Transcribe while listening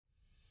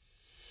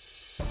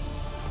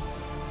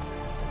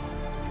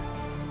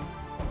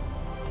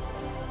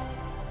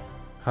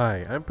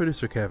Hi, I'm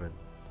producer Kevin.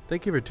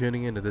 Thank you for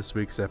tuning in to this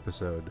week's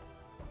episode.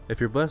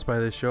 If you're blessed by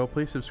this show,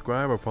 please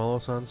subscribe or follow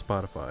us on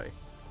Spotify.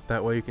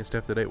 That way you can stay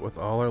up to date with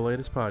all our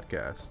latest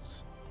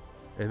podcasts.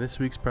 In this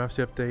week's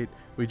Prophecy Update,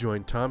 we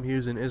join Tom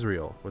Hughes in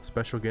Israel with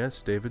special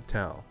guest David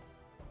Tal.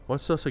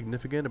 What's so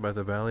significant about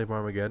the Valley of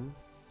Armageddon?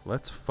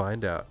 Let's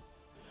find out.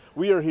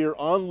 We are here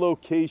on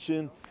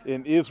location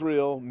in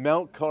Israel,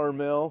 Mount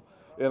Carmel,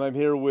 and I'm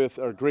here with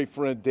our great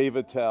friend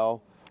David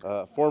Tal,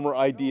 former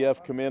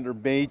IDF Commander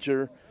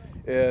Major.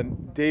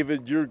 And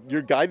David,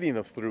 you're guiding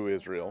us through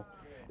Israel.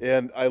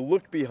 And I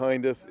look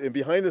behind us, and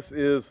behind us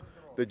is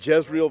the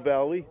Jezreel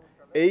Valley,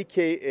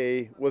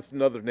 a.k.a. what's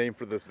another name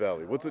for this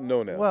valley? What's it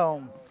known as?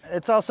 Well,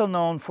 it's also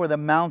known for the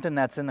mountain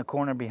that's in the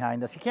corner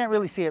behind us. You can't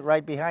really see it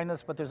right behind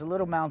us, but there's a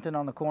little mountain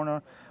on the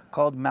corner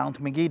called Mount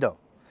Megiddo.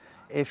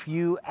 If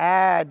you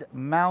add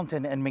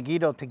mountain and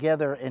Megiddo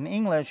together in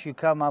English, you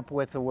come up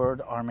with the word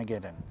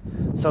Armageddon.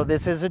 So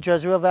this is a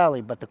Jezreel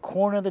Valley, but the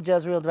corner of the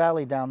Jezreel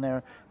Valley down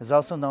there is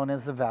also known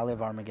as the Valley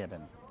of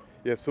Armageddon.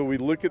 Yeah, so we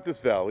look at this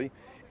valley,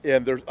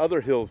 and there's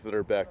other hills that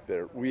are back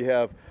there. We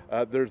have,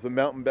 there's a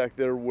mountain back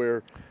there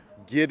where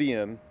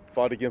Gideon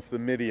fought against the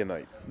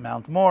Midianites.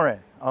 Mount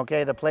Moreh,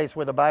 okay, the place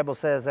where the Bible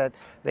says that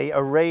they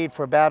arrayed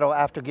for battle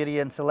after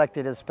Gideon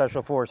selected his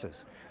special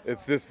forces.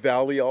 It's this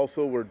valley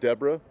also where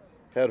Deborah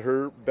had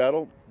her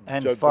battle.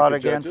 And fought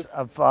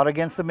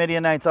against the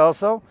Midianites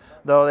also,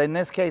 though in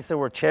this case there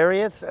were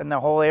chariots and the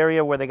whole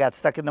area where they got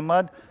stuck in the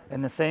mud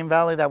in the same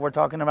valley that we're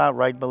talking about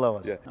right below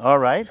us. Yeah. All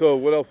right. So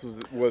what else is?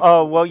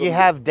 You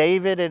have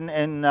David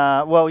and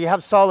you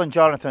have Saul and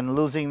Jonathan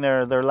losing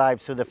their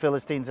lives to the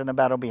Philistines in the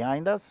battle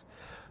behind us,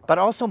 but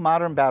also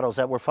modern battles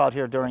that were fought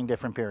here during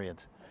different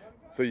periods.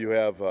 So you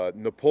have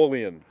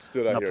Napoleon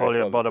stood out here.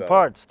 Napoleon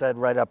Bonaparte stood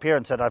right up here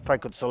and said, if I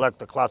could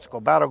select a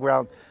classical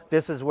battleground,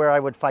 this is where I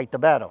would fight the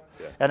battle.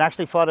 Yeah. And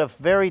actually fought a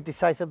very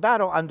decisive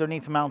battle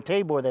underneath Mount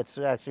Tabor that's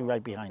actually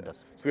right behind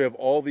us. So we have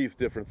all these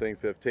different things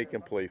that have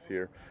taken place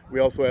here. We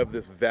also have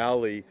this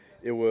valley.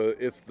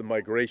 It's the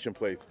migration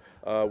place.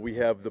 We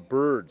have the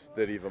birds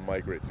that even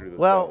migrate through this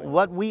valley.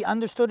 What we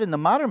understood in the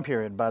modern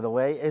period, by the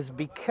way, is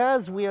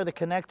because we are the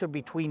connector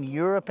between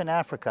Europe and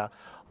Africa,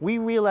 we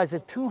realize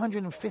that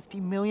 250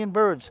 million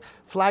birds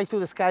fly through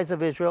the skies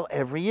of Israel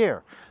every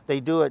year. They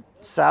do it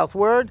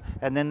southward,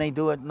 and then they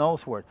do it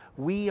northward.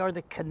 We are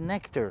the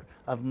connector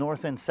of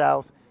north and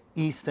south,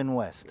 east and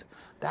west.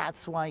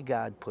 That's why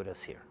God put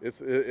us here.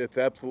 It's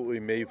absolutely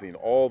amazing.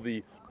 All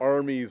the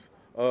armies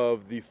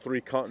of these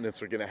three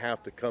continents are going to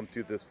have to come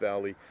to this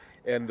valley.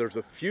 And there's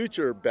a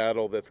future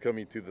battle that's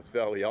coming to this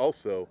valley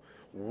also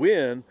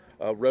when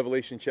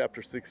Revelation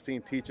chapter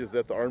 16 teaches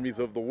that the armies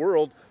of the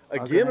world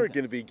again are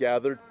going to be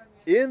gathered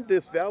in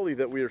this valley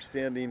that we are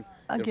standing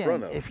in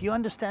front of. If you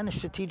understand the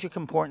strategic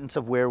importance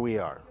of where we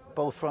are,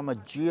 both from a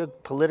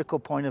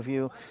geopolitical point of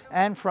view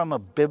and from a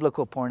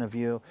biblical point of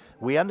view,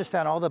 we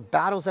understand all the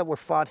battles that were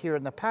fought here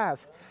in the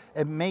past.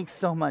 It makes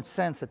so much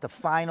sense that the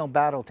final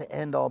battle to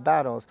end all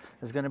battles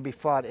is going to be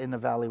fought in the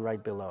valley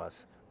right below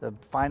us. The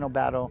final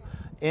battle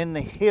in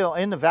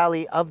the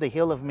valley of the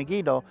hill of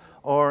Megiddo,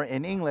 or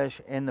in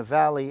English, in the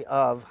valley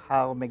of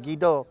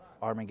Megiddo,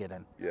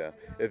 Armageddon. Yeah,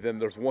 and then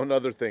there's one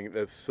other thing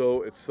it's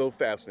so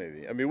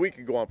fascinating. I mean, we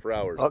could go on for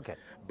hours. Okay.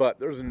 But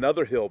there's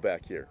another hill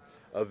back here,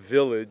 a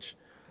village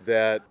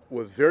that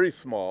was very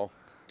small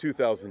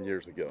 2,000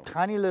 years ago.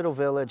 Tiny little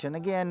village, and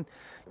again,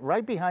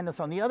 right behind us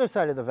on the other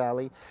side of the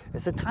valley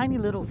is a tiny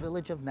little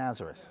village of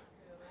Nazareth.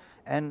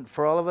 And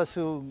for all of us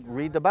who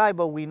read the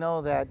Bible, we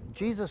know that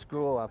Jesus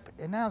grew up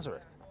in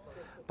Nazareth.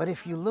 But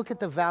if you look at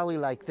the valley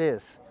like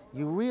this,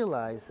 you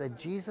realize that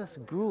Jesus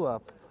grew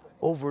up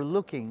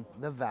overlooking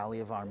the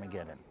Valley of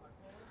Armageddon.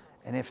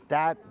 And if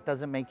that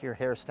doesn't make your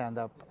hair stand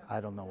up,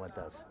 I don't know what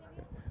does.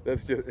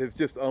 It's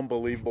just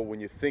unbelievable when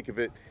you think of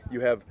it.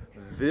 You have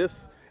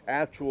this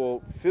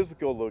actual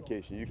physical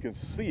location. You can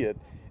see it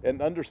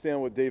and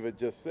understand what David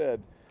just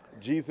said.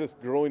 Jesus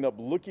growing up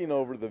looking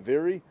over the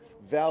very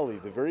valley,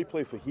 the very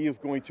place that he is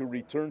going to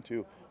return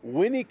to.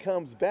 When he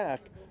comes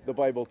back, the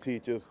Bible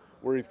teaches,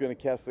 where he's going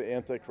to cast the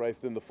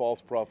Antichrist and the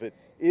false prophet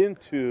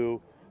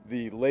into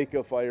the lake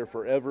of fire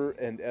forever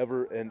and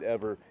ever and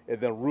ever, and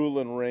then rule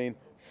and reign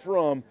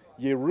from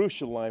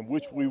Jerusalem,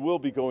 which we will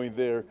be going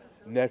there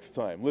next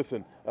time.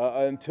 Listen,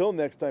 until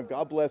next time,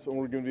 God bless, and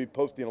we're going to be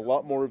posting a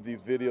lot more of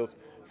these videos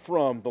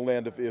from the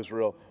land of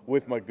Israel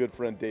with my good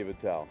friend David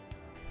Tal.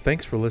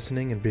 Thanks for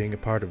listening and being a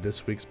part of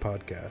this week's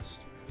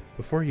podcast.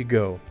 Before you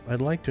go,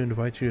 I'd like to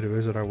invite you to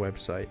visit our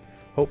website,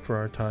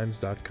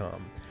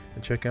 hopeforourtimes.com,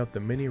 and check out the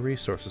many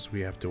resources we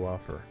have to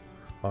offer.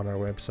 On our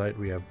website,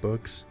 we have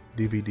books,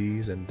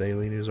 DVDs, and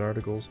daily news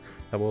articles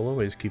that will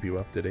always keep you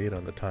up to date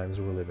on the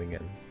times we're living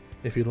in.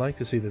 If you'd like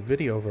to see the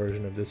video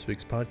version of this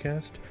week's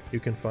podcast, you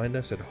can find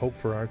us at Hope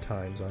for Our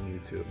Times on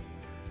YouTube.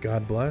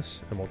 God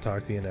bless, and we'll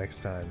talk to you next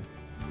time.